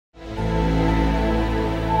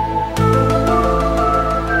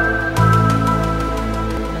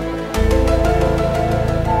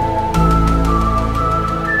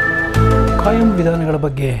ವಿಧಾನಗಳ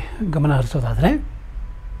ಬಗ್ಗೆ ಗಮನ ಹರಿಸೋದಾದರೆ,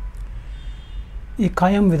 ಈ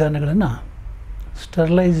ಕಾಯಂ ವಿಧಾನಗಳನ್ನು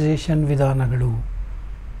ಸ್ಟರ್ಲೈಸೇಷನ್ ವಿಧಾನಗಳು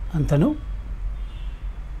ಅಂತಲೂ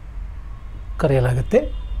ಕರೆಯಲಾಗುತ್ತೆ.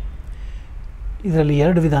 ಇದರಲ್ಲಿ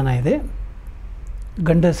 2 ವಿಧಾನ ಇದೆ.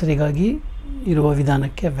 ಗಂಡಸರಿಗಾಗಿ ಇರುವ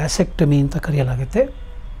ವಿಧಾನಕ್ಕೆ ವ್ಯಾಸೆಕ್ಟಮಿ ಅಂತ ಕರೆಯಲಾಗುತ್ತೆ.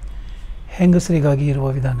 ಹೆಂಗಸರಿಗಾಗಿ ಇರುವ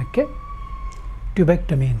ವಿಧಾನಕ್ಕೆ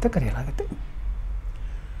ಟ್ಯೂಬೆಕ್ಟಮಿ ಅಂತ ಕರೆಯಲಾಗುತ್ತೆ.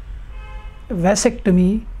 ವ್ಯಾಸೆಕ್ಟಮಿ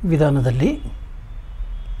ವಿಧಾನದಲ್ಲಿ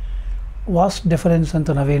ವಾಸ್ ಡೆಫರೆನ್ಸ್ ಅಂತ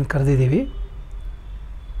ನಾವೇನು ಕರೆದಿದ್ದೀವಿ,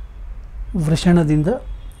 ವೃಷಣದಿಂದ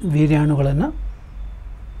ವೀರ್ಯಾಣುಗಳನ್ನು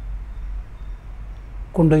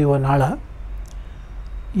ಕೊಂಡೊಯ್ಯುವ ನಾಳ,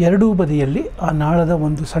 ಎರಡೂ ಬದಿಯಲ್ಲಿ ಆ ನಾಳದ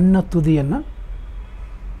ಒಂದು ಸಣ್ಣ ತುದಿಯನ್ನು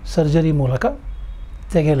ಸರ್ಜರಿ ಮೂಲಕ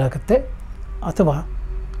ತೆಗೆಯಲಾಗುತ್ತೆ, ಅಥವಾ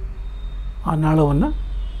ಆ ನಾಳವನ್ನು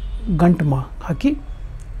ಗಂಟು ಹಾಕಿ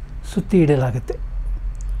ಸುತ್ತಿ ಇಡಲಾಗುತ್ತೆ.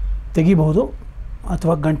 ತೆಗಿಬಹುದು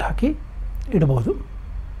ಅಥವಾ ಗಂಟು ಹಾಕಿ ಇಡಬಹುದು.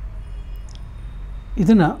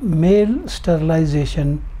 ಇದನ್ನು ಮೇಲ್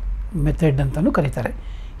ಸ್ಟರ್ಲೈಸೇಷನ್ ಮೆಥಡ್ ಅಂತಲೂ ಕರೀತಾರೆ.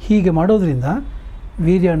 ಹೀಗೆ ಮಾಡೋದ್ರಿಂದ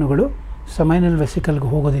ವೀರ್ಯಾಣುಗಳು ಸೆಮೈನಲ್ ವೆಸಿಕಲ್ಗೆ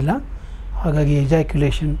ಹೋಗೋದಿಲ್ಲ, ಹಾಗಾಗಿ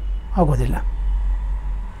ಎಜಾಕ್ಯುಲೇಷನ್ ಆಗೋದಿಲ್ಲ.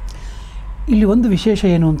 ಇಲ್ಲಿ ಒಂದು ವಿಶೇಷ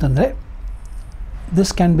ಏನು ಅಂತಂದರೆ,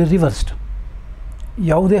 ದಿಸ್ ಕ್ಯಾನ್ ಬಿ ರಿವರ್ಸ್ಡ್.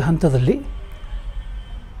 ಯಾವುದೇ ಹಂತದಲ್ಲಿ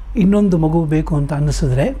ಇನ್ನೊಂದು ಮಗು ಬೇಕು ಅಂತ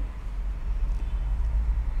ಅನ್ನಿಸಿದ್ರೆ,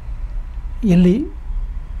 ಎಲ್ಲಿ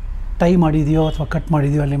ಟೈ ಮಾಡಿದೆಯೋ ಅಥವಾ ಕಟ್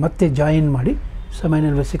ಮಾಡಿದೆಯೋ ಅಲ್ಲಿ ಮತ್ತೆ ಜಾಯಿನ್ ಮಾಡಿ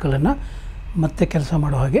ಸೆಮೈನಲ್ ವೆಸಿಕಲನ್ನು ಮತ್ತೆ ಕೆಲಸ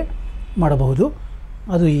ಮಾಡೋ ಹಾಗೆ ಮಾಡಬಹುದು.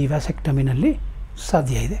 ಅದು ಈ ವ್ಯಾಸೆಕ್ಟಮಿನಲ್ಲಿ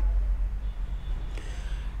ಸಾಧ್ಯ ಇದೆ.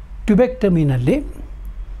 ಟ್ಯೂಬೆಕ್ಟಮಿನಲ್ಲಿ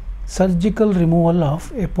surgical removal of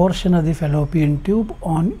A portion of the fallopian tube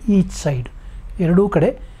on each side. ಎರಡೂ ಕಡೆ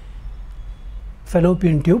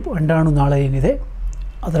ಫೆಲೋಪಿಯನ್ ಟ್ಯೂಬ್, ಅಂಡಾಣು ನಾಳ ಏನಿದೆ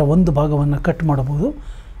ಅದರ ಒಂದು ಭಾಗವನ್ನು ಕಟ್ ಮಾಡಬಹುದು,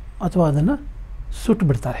 ಅಥವಾ ಅದನ್ನು ಸುಟ್ಟು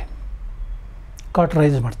ಬಿಡ್ತಾರೆ,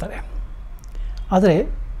 ಕಾಟ್ರೈಸ್ ಮಾಡ್ತಾರೆ. ಆದರೆ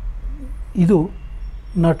ಇದು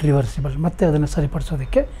ನಾಟ್ ರಿವರ್ಸಿಬಲ್, ಮತ್ತೆ ಅದನ್ನು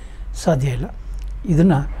ಸರಿಪಡಿಸೋದಕ್ಕೆ ಸಾಧ್ಯ ಇಲ್ಲ.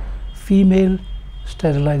 ಇದನ್ನು ಫೀಮೇಲ್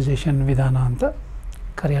ಸ್ಟೆರಿಲೈಸೇಷನ್ ವಿಧಾನ ಅಂತ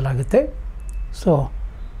ಕರೆಯಲಾಗುತ್ತೆ. ಸೊ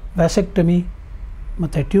ವ್ಯಾಸೆಕ್ಟಮಿ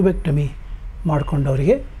ಮತ್ತು ಟ್ಯೂಬೆಕ್ಟಮಿ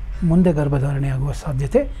ಮಾಡಿಕೊಂಡವರಿಗೆ ಮುಂದೆ ಗರ್ಭಧಾರಣೆ ಆಗುವ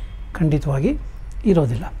ಸಾಧ್ಯತೆ ಖಂಡಿತವಾಗಿ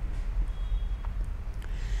ಇರೋದಿಲ್ಲ.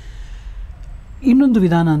 ಇನ್ನೊಂದು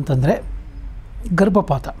ವಿಧಾನ ಅಂತಂದರೆ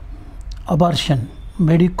ಗರ್ಭಪಾತ, abortion,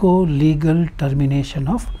 medico legal termination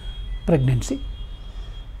of pregnancy.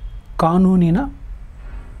 ಕಾನೂನಿನ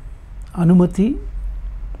ಅನುಮತಿ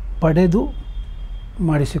ಪಡೆದು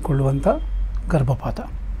ಮಾಡಿಸಿಕೊಳ್ಳುವಂಥ ಗರ್ಭಪಾತ.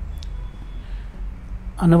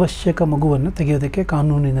 ಅನವಶ್ಯಕ ಮಗುವನ್ನು ತೆಗೆಯೋದಕ್ಕೆ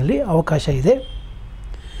ಕಾನೂನಿನಲ್ಲಿ ಅವಕಾಶ ಇದೆ.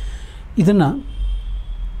 ಇದನ್ನು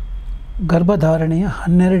ಗರ್ಭಧಾರಣೆಯ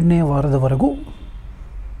 12ನೇ ವಾರದವರೆಗೂ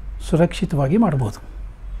ಸುರಕ್ಷಿತವಾಗಿ ಮಾಡ್ಬೋದು.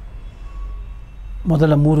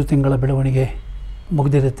 ಮೊದಲ 3 ತಿಂಗಳ ಬೆಳವಣಿಗೆ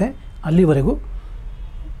ಮುಗಿದಿರುತ್ತೆ, ಅಲ್ಲಿವರೆಗೂ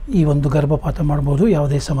ಈ ಒಂದು ಗರ್ಭಪಾತ ಮಾಡ್ಬೋದು,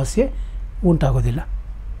 ಯಾವುದೇ ಸಮಸ್ಯೆ ಉಂಟಾಗೋದಿಲ್ಲ.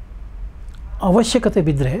 ಅವಶ್ಯಕತೆ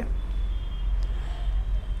ಬಿದ್ದರೆ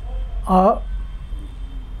ಆ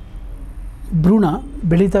ಭ್ರೂಣ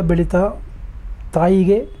ಬೆಳೀತಾ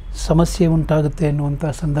ತಾಯಿಗೆ ಸಮಸ್ಯೆ ಉಂಟಾಗುತ್ತೆ ಅನ್ನುವಂಥ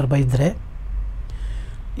ಸಂದರ್ಭ ಇದ್ದರೆ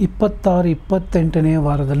 26-28ನೇ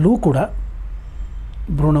ವಾರದಲ್ಲೂ ಕೂಡ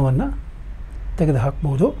ಭ್ರೂಣವನ್ನು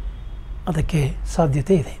ತೆಗೆದುಹಾಕ್ಬೋದು. ಅದಕ್ಕೆ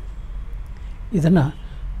ಸಾಧ್ಯತೆ ಇದೆ. ಇದನ್ನು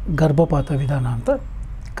ಗರ್ಭಪಾತ ವಿಧಾನ ಅಂತ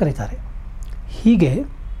ಕರೀತಾರೆ. ಹೀಗೆ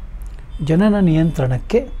ಜನನ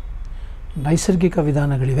ನಿಯಂತ್ರಣಕ್ಕೆ ನೈಸರ್ಗಿಕ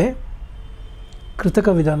ವಿಧಾನಗಳಿವೆ, ಕೃತಕ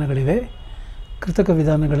ವಿಧಾನಗಳಿವೆ. ಕೃತಕ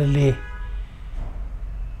ವಿಧಾನಗಳಲ್ಲಿ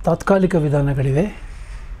ತಾತ್ಕಾಲಿಕ ವಿಧಾನಗಳಿವೆ,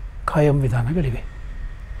 ಕಾಯಂ ವಿಧಾನಗಳಿವೆ.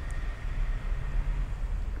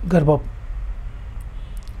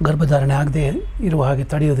 ಗರ್ಭಧಾರಣೆ ಆಗದೆ ಇರುವ ಹಾಗೆ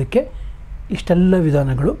ತಡೆಯೋದಕ್ಕೆ ಇಷ್ಟೆಲ್ಲ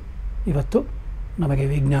ವಿಧಾನಗಳು ಇವತ್ತು ನಮಗೆ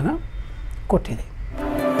ವಿಜ್ಞಾನ ಕೊಟ್ಟಿದೆ.